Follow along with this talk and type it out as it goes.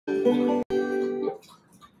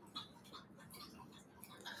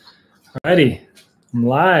Alrighty, I'm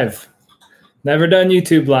live. Never done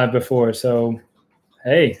YouTube live before, so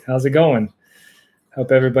hey, how's it going?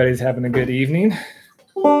 Hope everybody's having a good evening.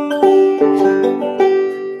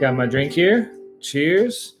 Got my drink here.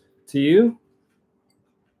 Cheers to you.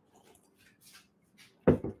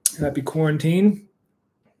 Happy quarantine.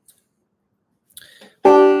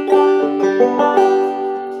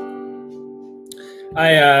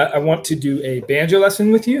 I want to do a banjo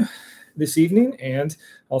lesson with you this evening and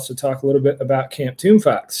also talk a little bit about Camp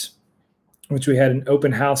Tunefox, which we had an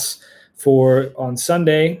open house for on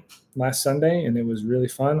Sunday, last Sunday, and it was really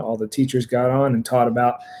fun. All the teachers got on and taught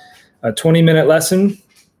about a 20-minute lesson,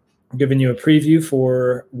 giving you a preview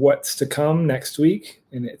for what's to come next week,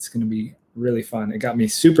 and it's going to be really fun. It got me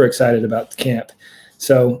super excited about the camp.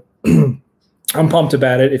 So I'm pumped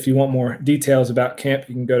about it. If you want more details about camp,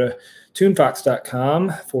 you can go to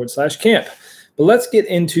tunefox.com/camp. But let's get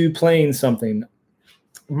into playing something.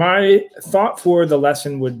 My thought for the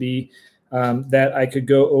lesson would be that I could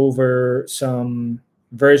go over some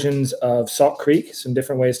versions of Salt Creek, some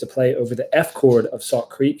different ways to play over the F chord of Salt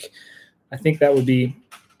Creek. I think that would be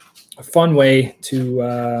a fun way to,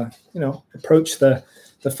 approach the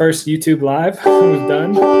first YouTube Live we've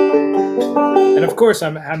done. And of course,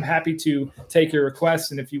 I'm happy to take your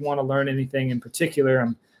requests. And if you want to learn anything in particular,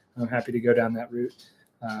 I'm happy to go down that route,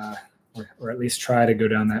 or at least try to go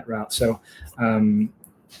down that route. So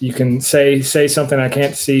you can say something. I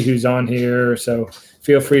can't see who's on here, so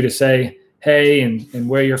feel free to say hey and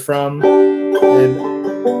where you're from. And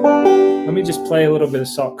let me just play a little bit of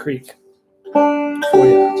Salt Creek for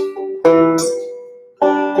you.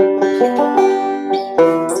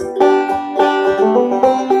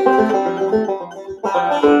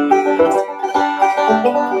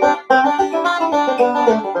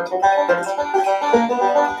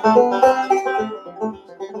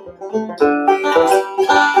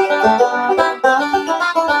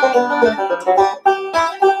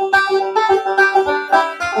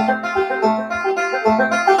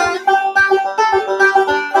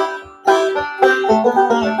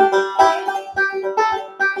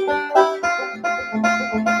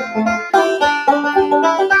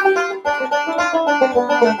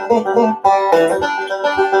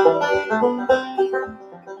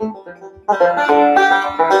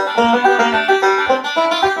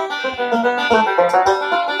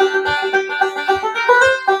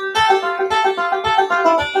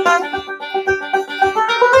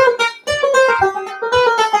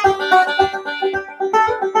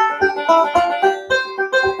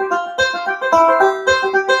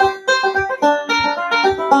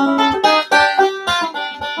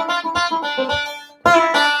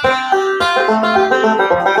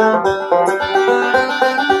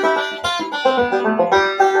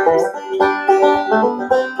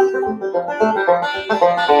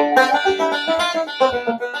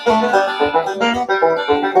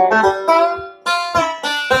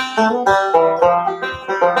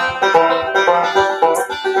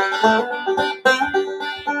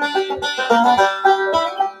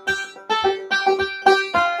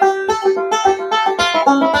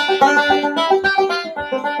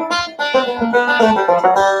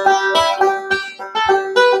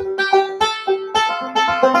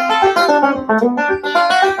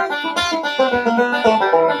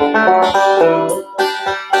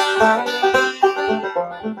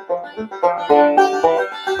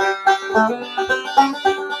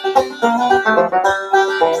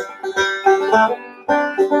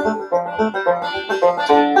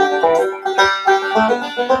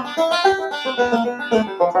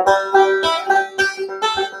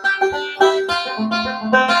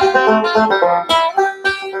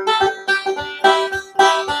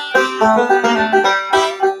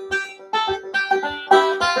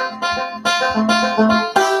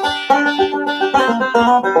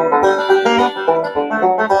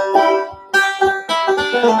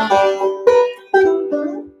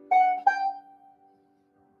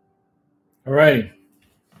 Alrighty,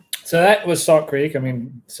 so that was Salt Creek. I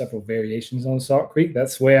mean, several variations on Salt Creek.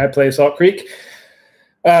 That's the way I play Salt Creek.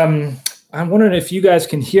 I'm wondering if you guys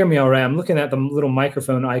can hear me all right. I'm looking at the little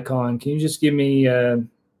microphone icon. Can you just give me,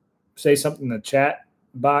 say something in the chat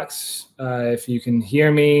box? If you can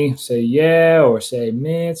hear me, say yeah, or say,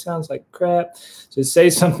 man, it sounds like crap. Just say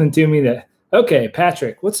something to me that, okay,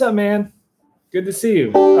 Patrick, what's up, man? Good to see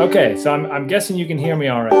you. Okay, so I'm guessing you can hear me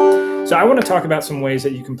all right. So I want to talk about some ways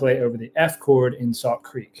that you can play over the F chord in Salt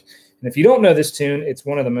Creek. And if you don't know this tune, it's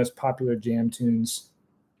one of the most popular jam tunes.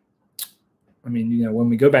 I mean, when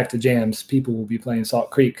we go back to jams, people will be playing Salt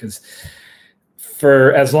Creek because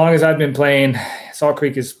for as long as I've been playing, Salt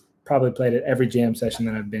Creek is probably played at every jam session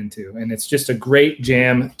that I've been to. And it's just a great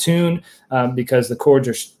jam tune because the chords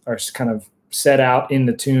are kind of set out in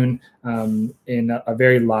the tune in a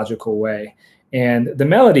very logical way. And the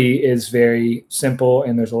melody is very simple,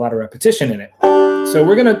 and there's a lot of repetition in it. So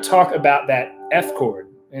we're going to talk about that F chord.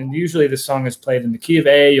 And usually the song is played in the key of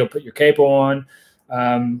A. You'll put your capo on.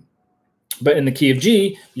 But in the key of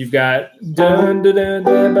G, you've got dun, dun, dun,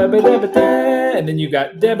 dun, ba, ba, da, ba, da, and then you've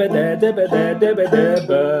got da, ba, da, da, ba, da, da, ba, da,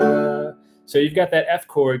 ba. So you've got that F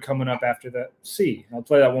chord coming up after the C. I'll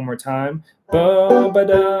play that one more time. Ba, ba,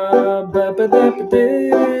 da, ba, ba, da, ba,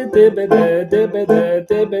 da, da, ba, da, da, ba, da,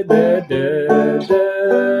 da, ba, da, da, da, da.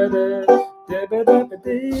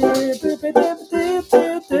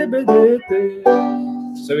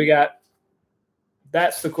 So we got,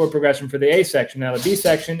 that's the chord progression for the A section. Now the B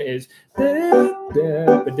section is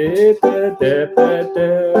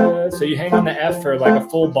so you hang on the F for like a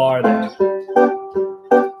full bar there.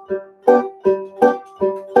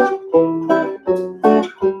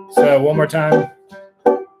 So one more time.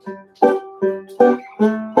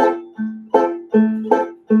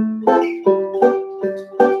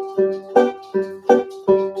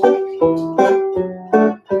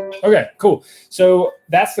 Okay, cool. So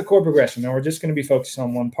that's the chord progression. Now we're just going to be focused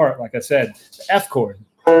on one part, like I said, the F chord.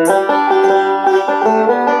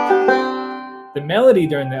 The melody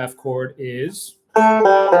during the F chord is for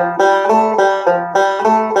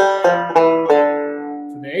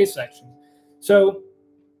the A section. So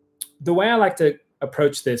the way I like to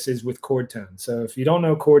approach this is with chord tone. So if you don't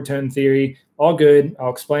know chord tone theory, all good.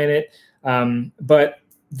 I'll explain it. But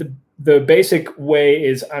the basic way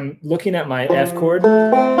is I'm looking at my F chord,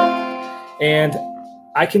 and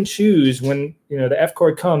I can choose when the F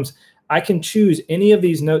chord comes, I can choose any of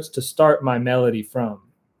these notes to start my melody from.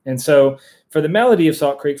 And so for the melody of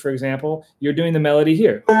Salt Creek, for example, you're doing the melody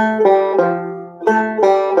here.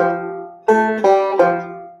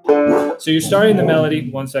 So you're starting the melody.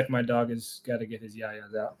 One second, my dog has got to get his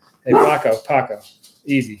yayas out. Hey, Paco,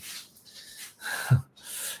 easy.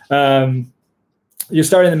 You're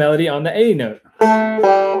starting the melody on the A note.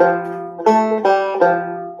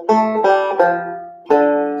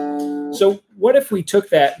 So what if we took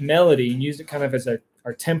that melody and used it kind of as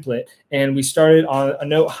our template, and we started on a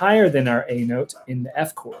note higher than our A note in the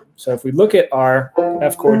F chord? So if we look at our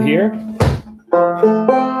F chord here,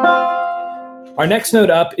 our next note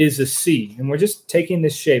up is a C, and we're just taking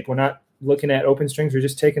this shape. We're not looking at open strings. We're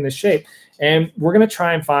just taking this shape, and we're going to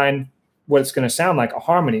try and find what it's going to sound like, a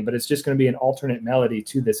harmony, but it's just going to be an alternate melody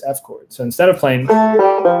to this F chord. So instead of playing, we're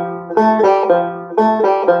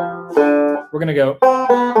going to go.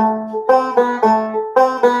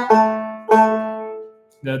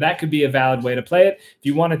 Now that could be a valid way to play it. If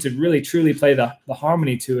you wanted to really truly play the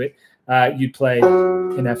harmony to it, you'd play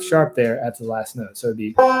an F sharp there at the last note. So it'd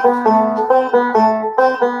be,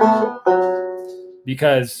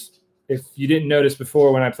 because if you didn't notice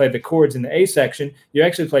before, when I played the chords in the A section, you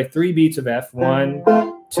actually play 3 beats of F, 1,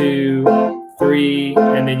 2, 3,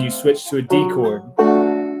 and then you switch to a D chord.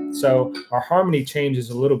 So our harmony changes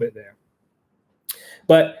a little bit there.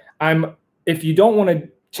 But if you don't want to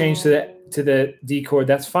change to the D chord,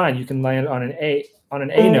 that's fine. You can land on an A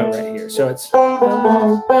note right here. So it's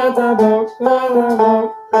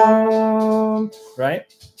right.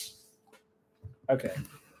 Okay,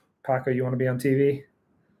 Paco, you want to be on TV?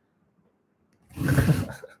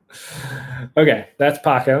 Okay, that's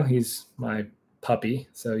Paco. He's my puppy,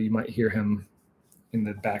 so you might hear him in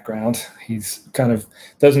the background. He's kind of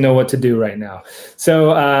doesn't know what to do right now.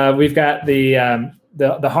 So we've got the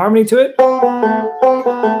harmony to it.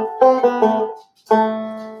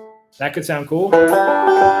 That could sound cool.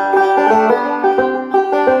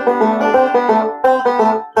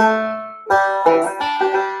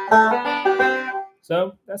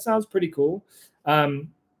 So that sounds pretty cool.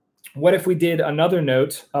 What if we did another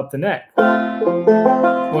note up the neck?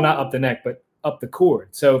 Well, not up the neck, but up the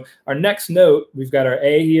chord. So our next note, we've got our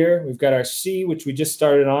A here, we've got our C, which we just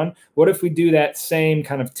started on. What if we do that same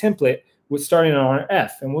kind of template with starting on our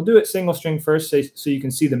F? And we'll do it single string first so you can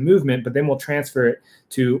see the movement, but then we'll transfer it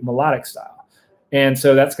to melodic style. And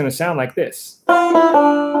so that's going to sound like this.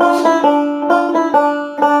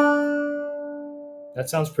 That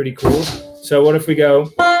sounds pretty cool. So what if we go...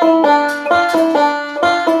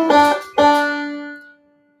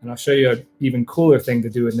 And I'll show you an even cooler thing to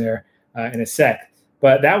do in there in a sec.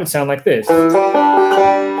 But that would sound like this.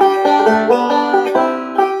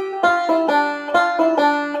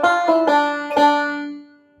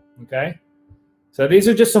 Okay? So these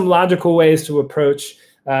are just some logical ways to approach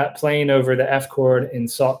playing over the F chord in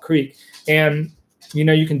Salt Creek. And,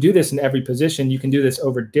 you can do this in every position. You can do this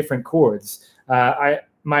over different chords.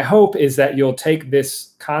 my hope is that you'll take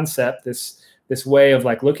this concept, this way of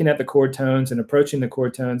like looking at the chord tones and approaching the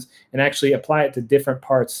chord tones, and actually apply it to different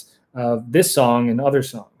parts of this song and other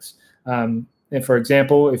songs. And for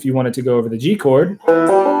example, if you wanted to go over the G chord,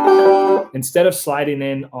 instead of sliding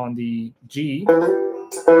in on the G, you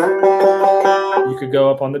could go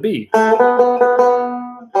up on the B.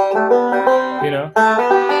 You know?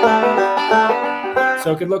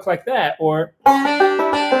 So it could look like that, or,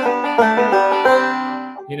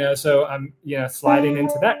 you know, so I'm, you know, sliding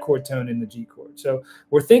into that chord tone in the G chord. So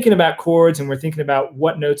we're thinking about chords, and we're thinking about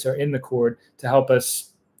what notes are in the chord to help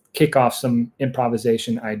us kick off some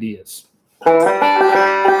improvisation ideas.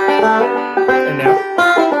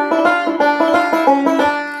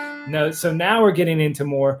 And so now we're getting into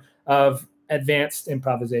more of advanced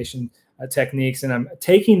improvisation techniques, and I'm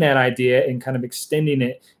taking that idea and kind of extending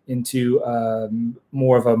it into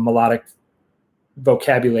more of a melodic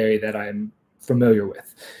vocabulary that I'm familiar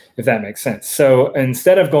with, if that makes sense. So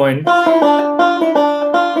instead of going, you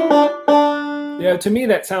know, to me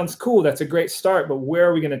that sounds cool, that's a great start, but where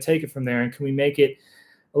are we going to take it from there, and can we make it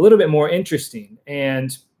a little bit more interesting?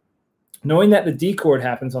 And knowing that the D chord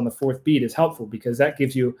happens on the fourth beat is helpful, because that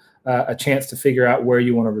gives you a chance to figure out where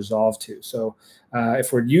you want to resolve to. So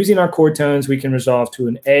if we're using our chord tones, we can resolve to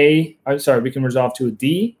an we can resolve to a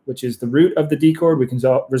D, which is the root of the D chord. We can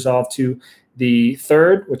resolve to the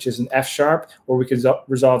third, which is an F sharp, or we can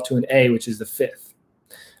resolve to an A, which is the fifth,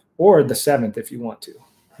 or the seventh if you want to,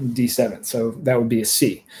 D7. So that would be a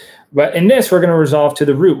C. But in this, we're going to resolve to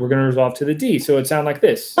the root. We're going to resolve to the D. So it'd sound like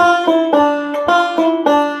this.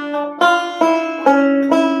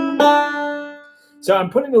 So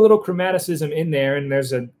I'm putting a little chromaticism in there, and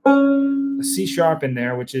there's a C sharp in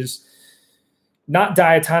there, which is not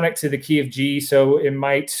diatonic to the key of G, so it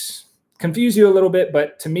might confuse you a little bit,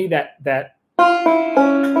 but to me that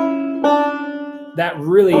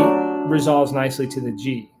really resolves nicely to the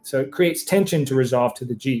G. So it creates tension to resolve to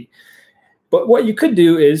the G. But what you could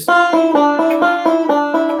do is, now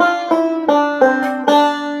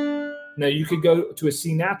you could go to a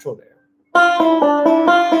C natural there.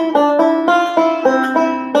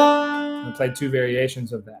 I played two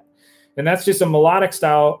variations of that. And that's just a melodic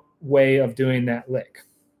style way of doing that lick.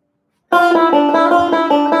 Now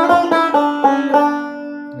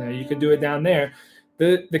you could do it down there.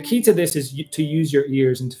 The key to this is to use your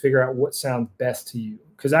ears and to figure out what sounds best to you.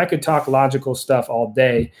 Because I could talk logical stuff all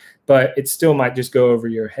day, but it still might just go over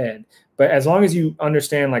your head. But as long as you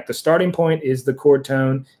understand, like, the starting point is the chord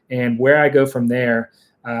tone, and where I go from there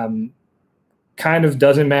kind of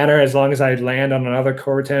doesn't matter, as long as I land on another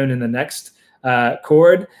chord tone in the next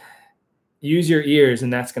chord. Use your ears,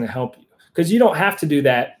 and that's going to help you. Because you don't have to do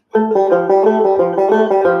that.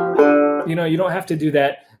 You know, you don't have to do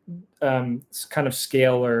that kind of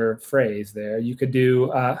scalar phrase there. You could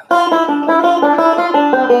do,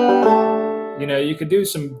 you know, you could do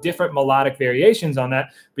some different melodic variations on that,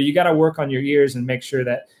 but you got to work on your ears and make sure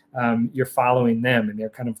that you're following them and they're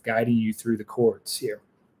kind of guiding you through the chords here.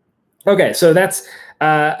 Okay, so that's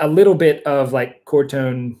a little bit of like chord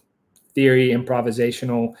tone theory,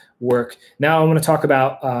 improvisational work. Now I want to talk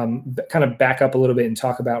about, kind of back up a little bit and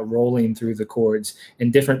talk about rolling through the chords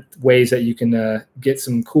and different ways that you can get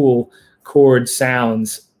some cool chord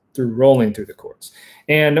sounds through rolling through the chords.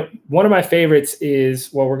 And one of my favorites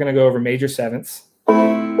is, well, we're going to go over major sevenths,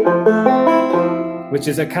 which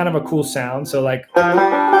is a kind of a cool sound. So like,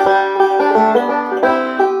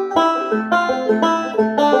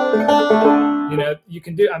 you know, you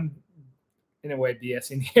can do, I'm in a way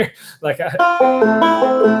BSing here, like, you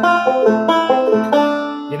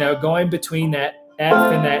know, going between that F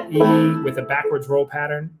and that E with a backwards roll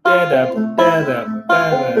pattern, and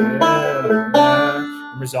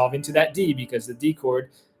resolving to that D because the D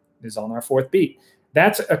chord is on our fourth beat.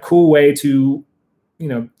 That's a cool way to, you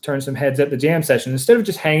know, turn some heads at the jam session instead of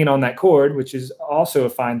just hanging on that chord, which is also a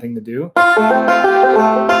fine thing to do.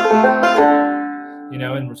 You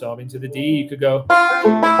know, and resolving to the D, you could go,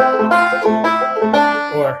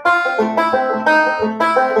 or,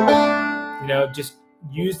 you know, just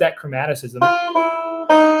use that chromaticism.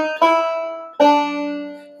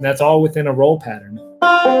 And that's all within a roll pattern.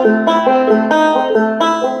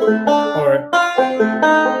 Or,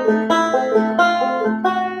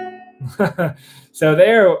 so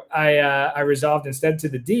there I resolved instead to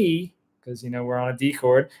the D, because, you know, we're on a D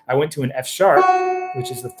chord. I went to an F sharp, which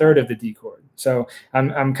is the third of the D chord. So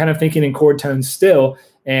I'm kind of thinking in chord tones still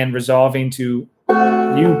and resolving to,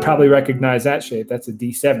 you probably recognize that shape. That's a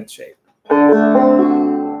D7 shape.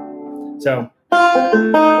 So.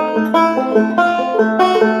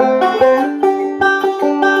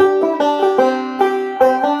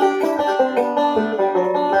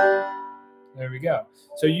 There we go.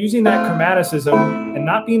 So using that chromaticism and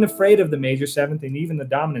not being afraid of the major seventh and even the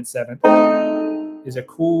dominant seventh is a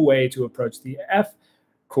cool way to approach the F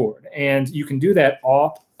chord. And you can do that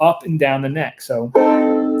up and down the neck. So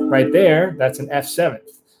right there, that's an F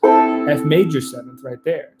seventh, F major seventh right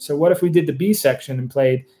there. So what if we did the B section and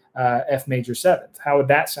played F major seventh? How would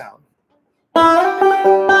that sound?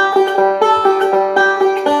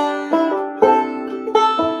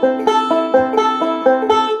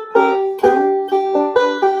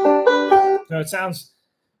 So it sounds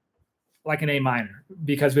like an A minor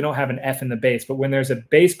because we don't have an F in the bass. But when there's a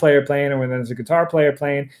bass player playing or when there's a guitar player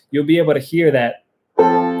playing, you'll be able to hear that.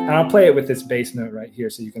 And I'll play it with this bass note right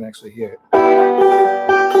here so you can actually hear it.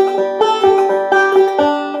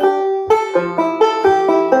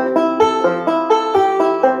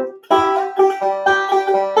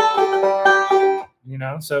 You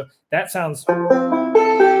know, so that sounds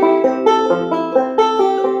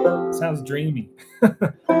dreamy.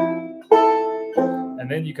 And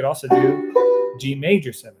then you could also do G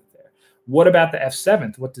major seventh there. What about the F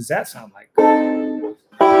seventh? What does that sound like?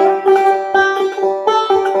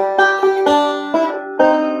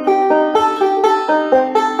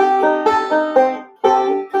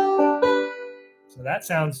 So that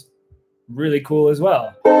sounds really cool as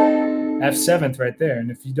well. F seventh right there. And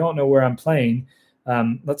if you don't know where I'm playing,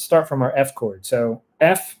 let's start from our F chord. So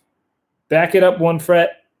F, back it up one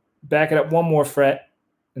fret, back it up one more fret,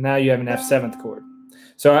 and now you have an F seventh chord.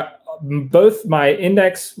 So both my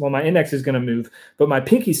index, well, my index is going to move, but my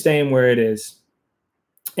pinky's staying where it is.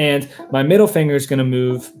 And my middle finger is going to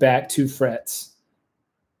move back 2 frets.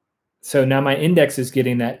 So now my index is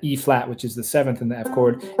getting that E flat, which is the seventh in the F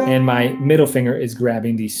chord, and my middle finger is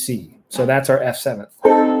grabbing the C. So that's our F seventh.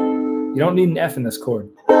 You don't need an F in this chord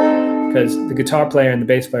because the guitar player and the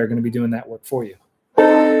bass player are going to be doing that work for you.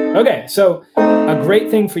 Okay, so a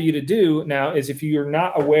great thing for you to do now is if you're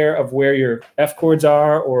not aware of where your F chords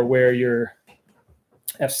are or where your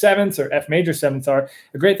F sevenths or F major sevenths are,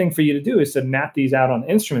 a great thing for you to do is to map these out on the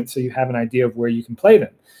instrument so you have an idea of where you can play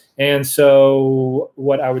them. And so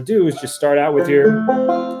what I would do is just start out with your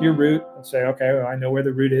root and say, okay, well, I know where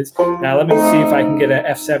the root is. Now let me see if I can get an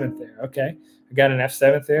F seventh there. Okay, I got an F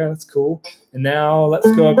seventh there. That's cool. And now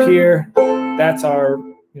let's go up here. That's our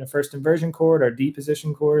first inversion chord, our D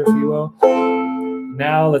position chord, if you will.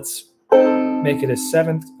 Now let's make it a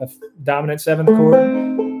dominant seventh chord.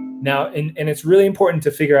 Now, and it's really important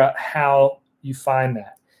to figure out how you find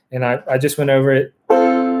that. And I just went over it.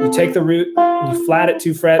 You take the root, you flat it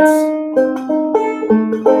 2 frets,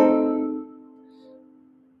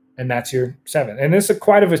 and that's your seventh. And this is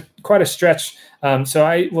quite a stretch. So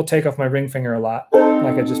I will take off my ring finger a lot,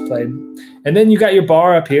 like I just played. And then you got your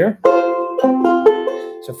bar up here.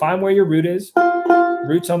 So find where your root is.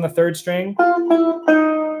 Root's on the 3rd string.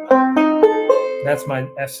 That's my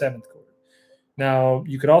F7th chord. Now,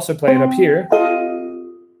 you could also play it up here.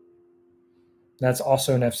 That's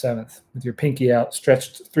also an F7th with your pinky out,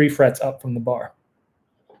 stretched 3 frets up from the bar.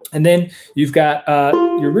 And then you've got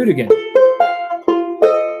your root again.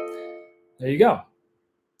 There you go.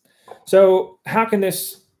 So how can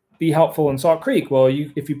this be helpful in Salt Creek? Well,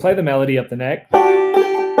 if you play the melody up the neck,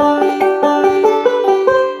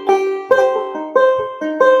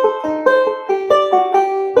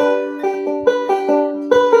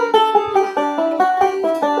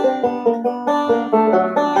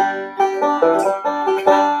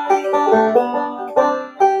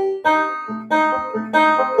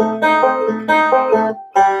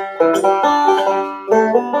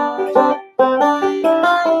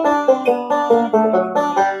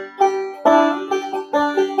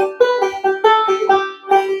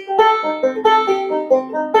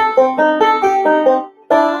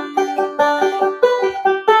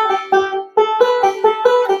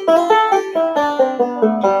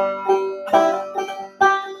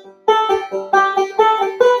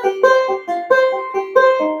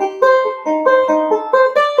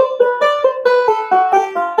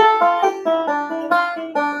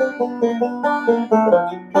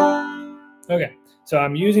 okay, so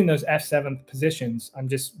I'm using those F7th positions. I'm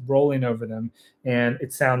just rolling over them, and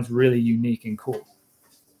it sounds really unique and cool.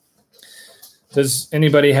 Does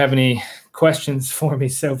anybody have any questions for me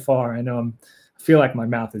so far? I feel like my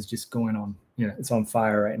mouth is just going on, it's on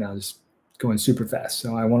fire right now, just going super fast.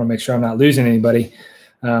 So I want to make sure I'm not losing anybody.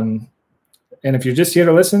 And if you're just here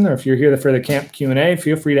to listen, or if you're here for the camp Q&A,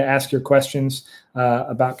 feel free to ask your questions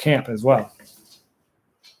about camp as well.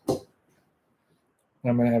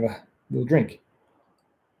 I'm going to have a little drink.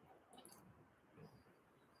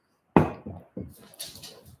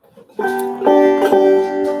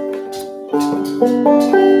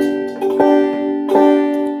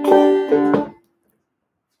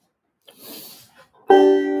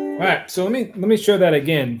 So let me show that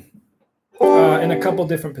again in a couple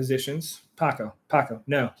different positions. Paco,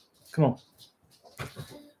 no, come on.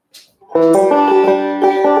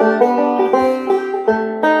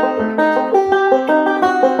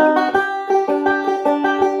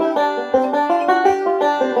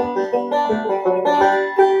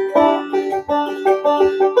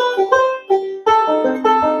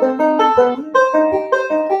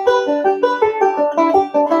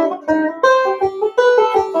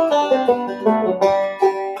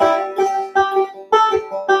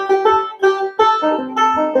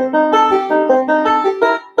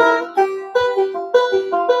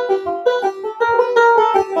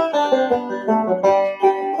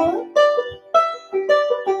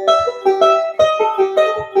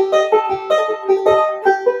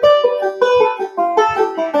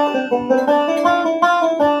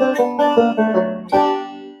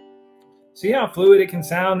 See how fluid it can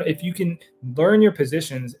sound? If you can learn your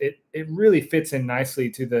positions, it really fits in nicely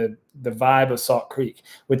to the vibe of Salt Creek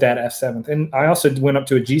with that F7th. And I also went up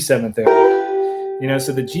to a G7th there. You know,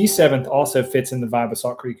 so the G7th also fits in the vibe of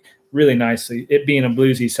Salt Creek really nicely, it being a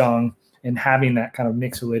bluesy song and having that kind of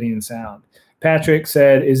Mixolydian sound. Patrick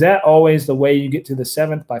said, is that always the way you get to the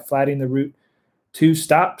 7th, by flatting the root 2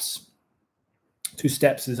 stops? 2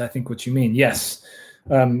 steps is, I think, what you mean. Yes.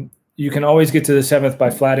 You can always get to the 7th by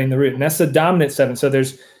flatting the root, and that's the dominant 7th. So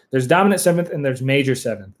there's dominant 7th and there's major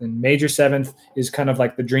 7th, and major 7th is kind of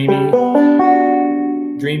like the dreamy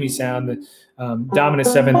sound. The dominant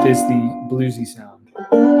 7th is the bluesy sound.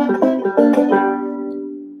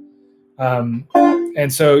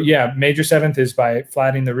 And so yeah, major 7th is by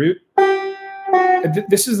flatting the root.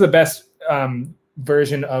 This is the best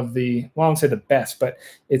version of the, well, I won't say the best, but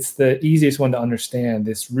it's the easiest one to understand,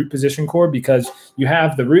 this root position chord, because you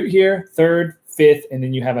have the root here, 3rd, 5th, and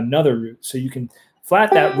then you have another root. So you can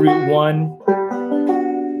flat that root 1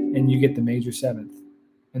 and you get the major 7th.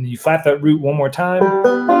 And then you flat that root one more time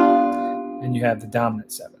and you have the dominant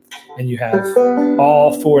 7th. And you have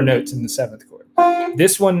all 4 notes in the 7th chord.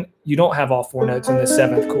 This one, you don't have all 4 notes in the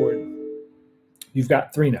 7th chord. You've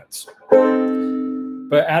got 3 notes.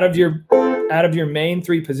 But out of your main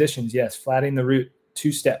 3 positions, yes, flatting the root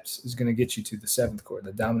 2 steps is going to get you to the 7th chord,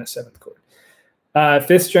 the dominant 7th chord.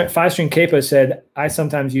 5-string capo said, I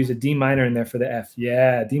sometimes use a D minor in there for the F.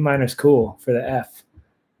 Yeah, D minor is cool for the F.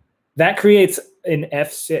 That creates an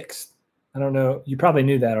F6. I don't know, you probably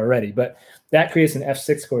knew that already, but that creates an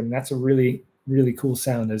F6 chord, and that's a really, really cool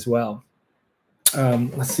sound as well.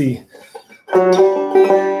 Let's see.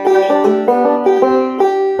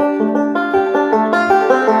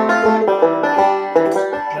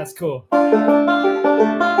 That's cool. And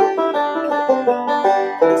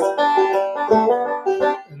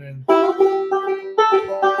then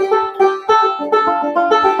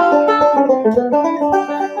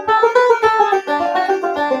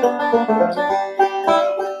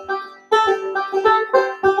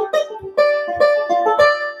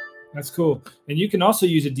that's cool. And you can also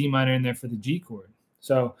use a D minor in there for the G chord.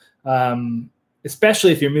 So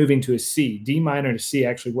especially if you're moving to a C, D minor to C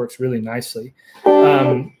actually works really nicely.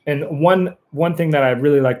 And one thing that I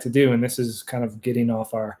really like to do, and this is kind of getting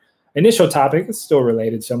off our initial topic, it's still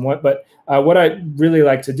related somewhat, but what I really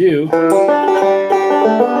like to do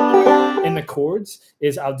in the chords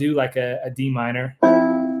is I'll do like a D minor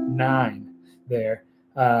 9 there,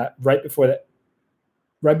 right before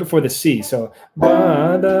the C. So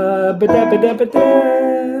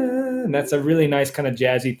and that's a really nice kind of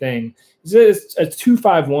jazzy thing. It's a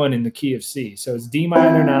 2-5-1 in the key of C. So it's D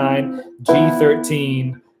minor 9,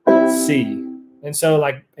 G13, C. And so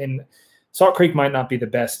like in Salt Creek might not be the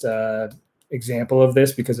best example of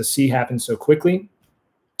this because a C happens so quickly.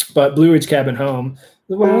 But Blue Ridge Cabin Home,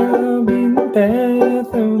 the world in the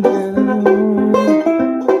path of the...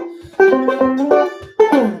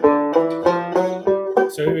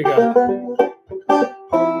 So here we go.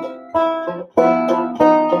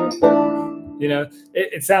 You know,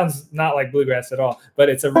 it sounds not like bluegrass at all, but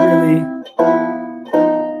it's a really,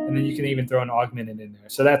 and then you can even throw an augmented in there.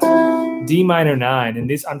 So that's D minor 9, and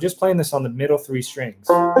this I'm just playing this on the middle 3 strings.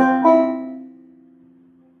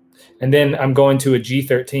 And then I'm going to a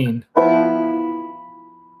G13,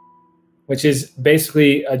 which is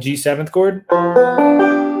basically a G7th chord.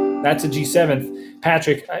 That's a G7th.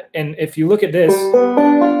 Patrick, and if you look at this,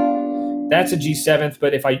 that's a G7th,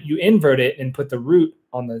 but if you invert it and put the root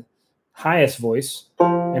on the highest voice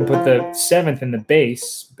and put the 7th in the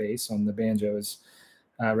bass on the banjo is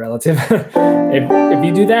relative. if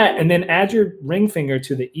you do that and then add your ring finger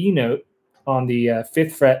to the E note on the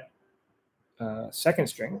 5th fret 2nd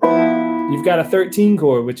string, you've got a 13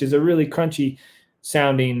 chord, which is a really crunchy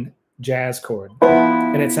sounding jazz chord,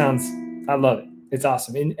 and it sounds I love it. It's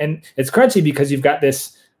awesome. And it's crunchy because you've got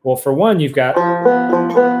this, well, for one, you've got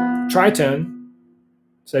tritone.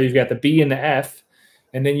 So you've got the B and the F,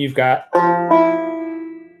 and then you've got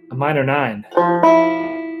a minor 9.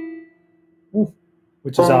 Ooh,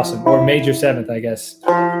 which is awesome, or major 7th, I guess.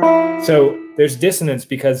 So there's dissonance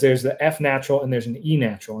because there's the F natural and there's an E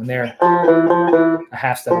natural, and they're a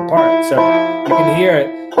half step apart. So you can hear it.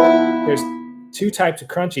 There's 2 types of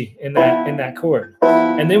crunchy in that chord.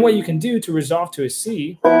 And then what you can do to resolve to a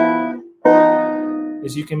C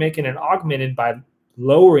is you can make it an augmented by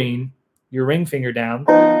lowering your ring finger down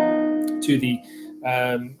to the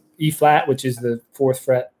E flat, which is the 4th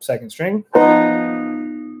fret 2nd string.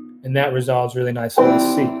 And that resolves really nicely to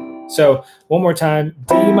C. So one more time,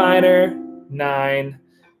 D minor, 9,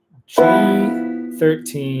 G,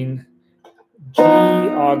 13, G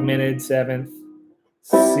augmented 7th,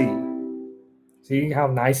 C. See how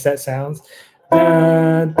nice that sounds?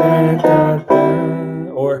 Da, da, da,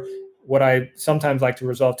 da. Or what I sometimes like to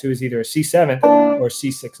resolve to is either a C7 or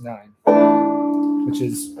C6-9, which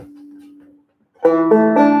is, I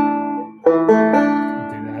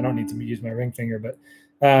don't need to use my ring finger, but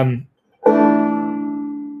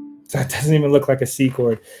so it doesn't even look like a C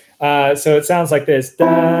chord. So it sounds like this.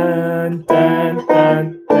 Dun, dun,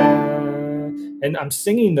 dun, dun. And I'm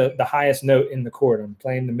singing the highest note in the chord. I'm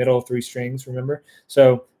playing the middle 3 strings, remember?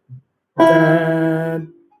 So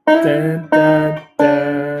dun, dun, dun,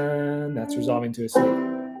 dun. That's resolving to a C.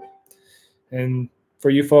 And for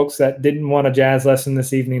you folks that didn't want a jazz lesson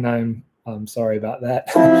this evening, I'm sorry about that.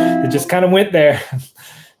 It just kind of went there.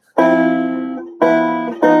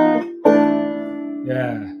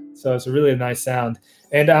 Yeah, so it's a really nice sound.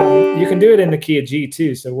 And you can do it in the key of G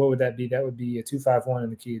too. So what would that be? That would be a 2-5-1 in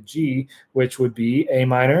the key of G, which would be A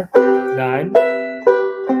minor, 9,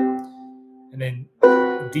 and then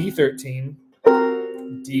D13,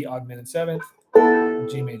 D augmented 7th,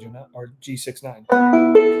 G major 9, or G6-9.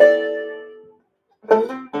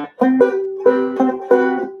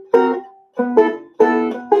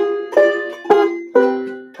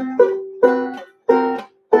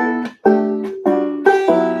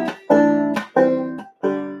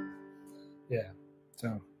 So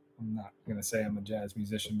I'm not going to say I'm a jazz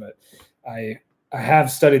musician, but I have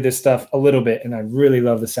studied this stuff a little bit, and I really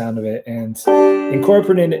love the sound of it. And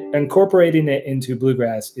incorporating it into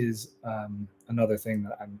bluegrass is another thing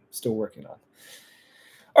that I'm still working on.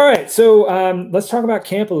 All right, so let's talk about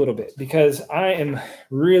camp a little bit, because I am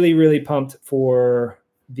really, really pumped for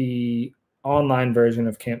the online version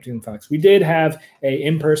of Camp Tunefox. We did have an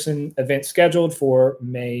in-person event scheduled for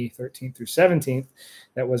May 13th through 17th.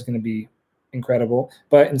 That was going to be incredible,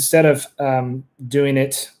 but instead of doing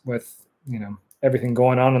it with everything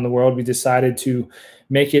going on in the world, we decided to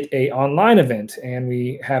make it an online event, and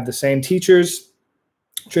we have the same teachers,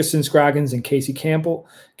 Tristan Scroggins and Casey Campbell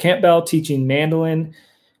teaching mandolin,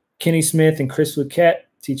 Kenny Smith and Chris Luquette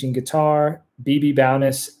teaching guitar, BB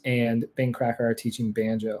Bowness and Ben Cracker are teaching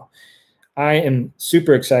banjo. I am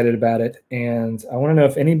super excited about it, and I want to know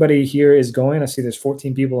if anybody here is going. I see there's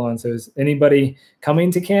 14 people on, so is anybody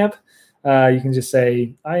coming to camp? You can just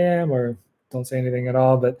say, I am, or don't say anything at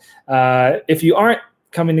all. But if you aren't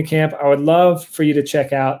coming to camp, I would love for you to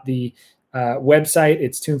check out the website.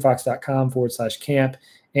 It's tunefox.com/camp.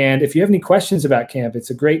 And if you have any questions about camp,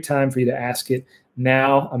 it's a great time for you to ask it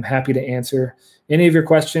now. I'm happy to answer any of your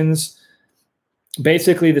questions.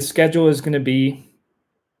 Basically, the schedule is going to be,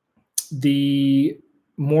 the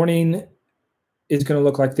morning is going to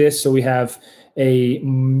look like this. So we have a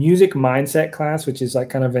music mindset class, which is like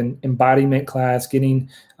kind of an embodiment class,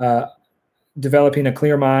 developing a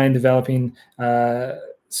clear mind, developing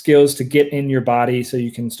skills to get in your body so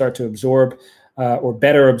you can start to absorb or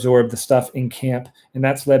better absorb the stuff in camp. And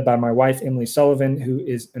that's led by my wife, Emily Sullivan, who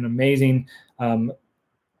is an amazing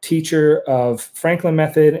teacher of Franklin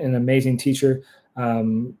Method, an amazing teacher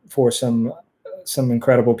for some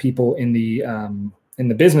incredible people in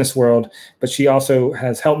the business world. But she also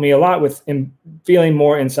has helped me a lot with feeling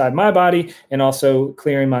more inside my body and also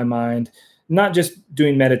clearing my mind, not just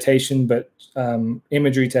doing meditation, but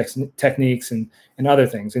imagery techniques and other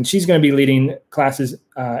things. And she's going to be leading classes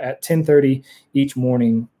at 10:30 each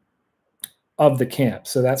morning of the camp.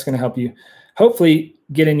 So that's going to help you hopefully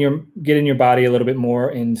get in your body a little bit more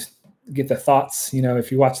and get the thoughts,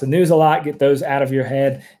 if you watch the news a lot, get those out of your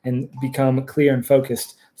head and become clear and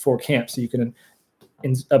focused for camp so you can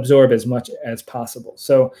absorb as much as possible.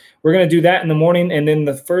 So we're going to do that in the morning. And then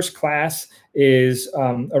the first class is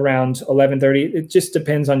around 11:30. It just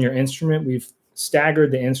depends on your instrument. We've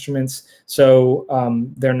staggered the instruments, so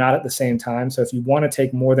they're not at the same time. So if you want to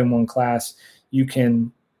take more than one class, you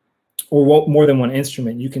can or more than one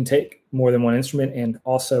instrument. You can take more than one instrument and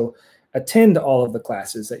also attend all of the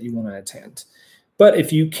classes that you want to attend. But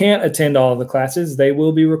if you can't attend all of the classes, they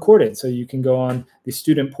will be recorded. So you can go on the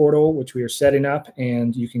student portal, which we are setting up,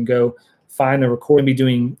 and you can go find the recording. We'll be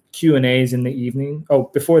doing Q&As in the evening.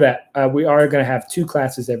 Oh, before that, we are going to have 2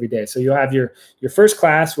 classes every day. So you'll have your first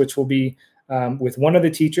class, which will be with one of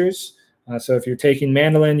the teachers. So if you're taking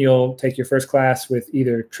mandolin, you'll take your first class with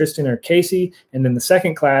either Tristan or Casey. And then the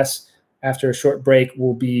second class, after a short break,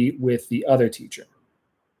 will be with the other teacher.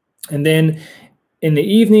 And then in the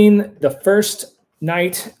evening, the first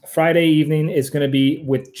night, Friday evening, is going to be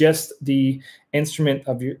with just the instrument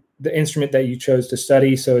that you chose to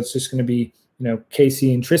study. So it's just going to be,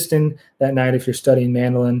 Casey and Tristan that night if you're studying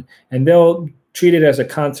mandolin, and they'll treat it as a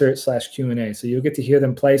concert / Q&A. So you'll get to hear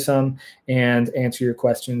them play some and answer your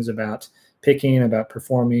questions about picking, about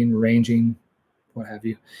performing, arranging, what have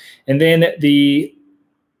you. And then the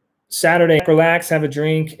Saturday, relax, have a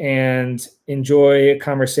drink, and enjoy a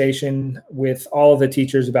conversation with all of the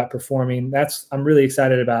teachers about performing. I'm really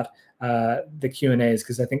excited about the Q&As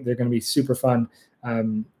because I think they're going to be super fun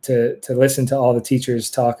to listen to all the teachers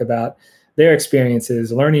talk about their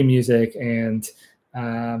experiences learning music and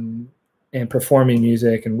performing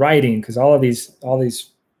music and writing, because all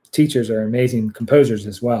these teachers are amazing composers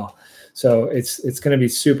as well. So it's going to be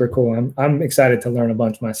super cool. I'm excited to learn a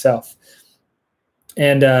bunch myself.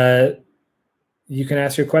 And you can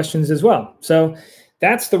ask your questions as well. So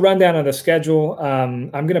that's the rundown of the schedule. I'm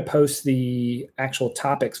going to post the actual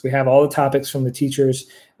topics. We have all the topics from the teachers.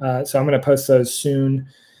 So I'm going to post those soon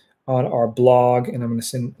on our blog, and I'm going to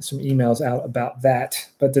send some emails out about that.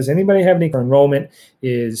 But does anybody have any? Enrollment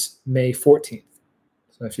is May 14th.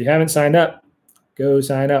 So if you haven't signed up, go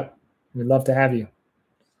sign up. We'd love to have you.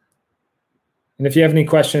 And if you have any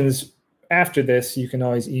questions after this, you can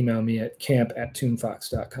always email me at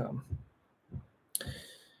camp@tunefox.com.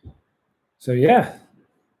 So yeah,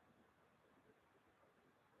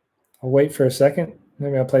 I'll wait for a second.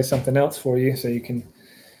 Maybe I'll play something else for you so you can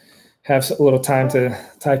have a little time to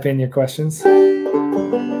type in your questions.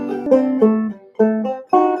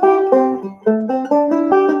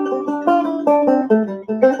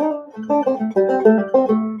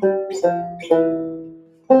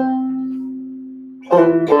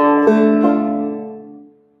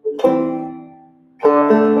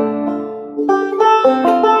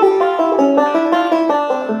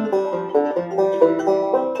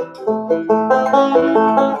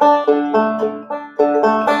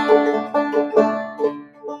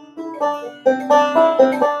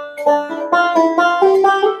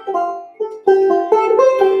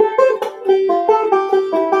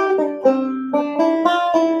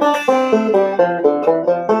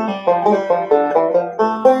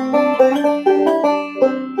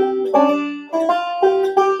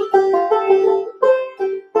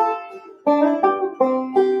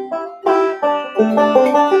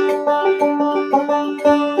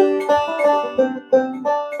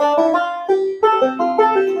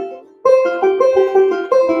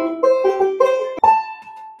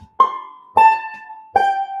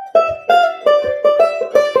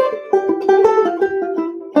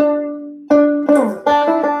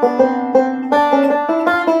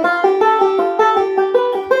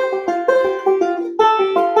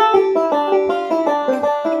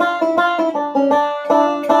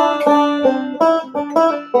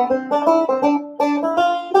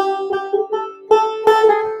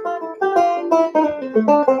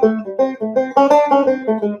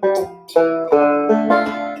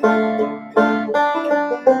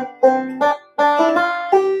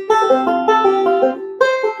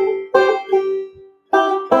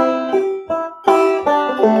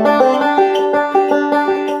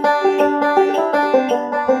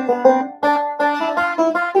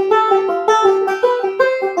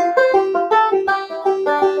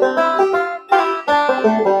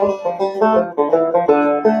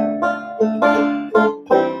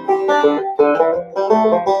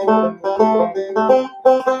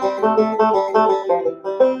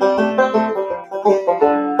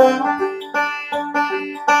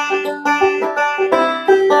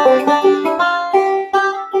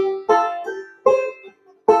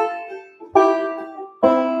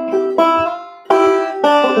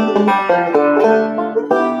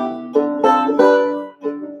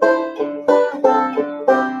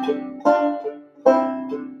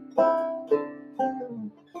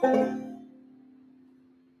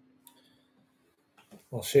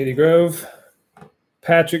 Well, Shady Grove.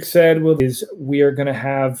 Patrick said, we are going to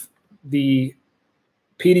have the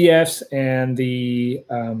PDFs and the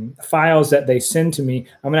files that they send to me.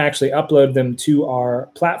 I'm going to actually upload them to our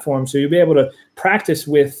platform. So you'll be able to practice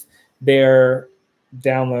with their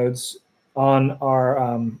downloads on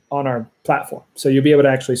our platform. So you'll be able to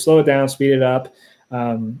actually slow it down, speed it up,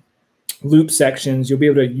 loop sections. You'll be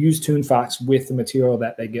able to use Tunefox with the material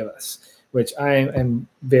that they give us, which I am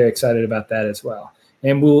very excited about that as well.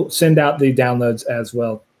 And we'll send out the downloads as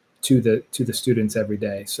well to the students every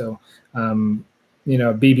day. So,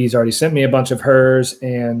 BB's already sent me a bunch of hers,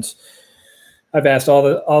 and I've asked all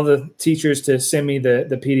the teachers to send me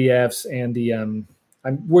the PDFs and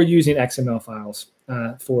we're using XML files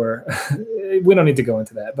for. We don't need to go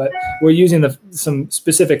into that, but we're using some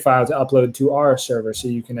specific files to upload to our server so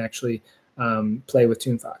you can actually play with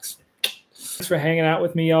Tunefox. Thanks for hanging out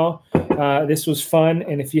with me, y'all. This was fun,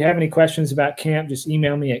 and if you have any questions about camp, just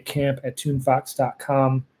email me at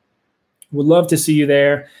camp@tunefox.com. Would love to see you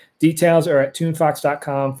there. Details are at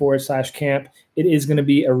tunefox.com/camp. It is going to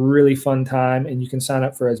be a really fun time, and you can sign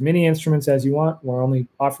up for as many instruments as you want. We're only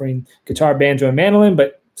offering guitar, banjo, and mandolin,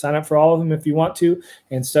 but sign up for all of them if you want to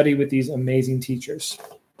and study with these amazing teachers.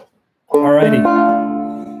 Alrighty.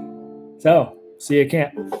 So, see you at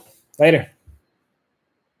camp. Later.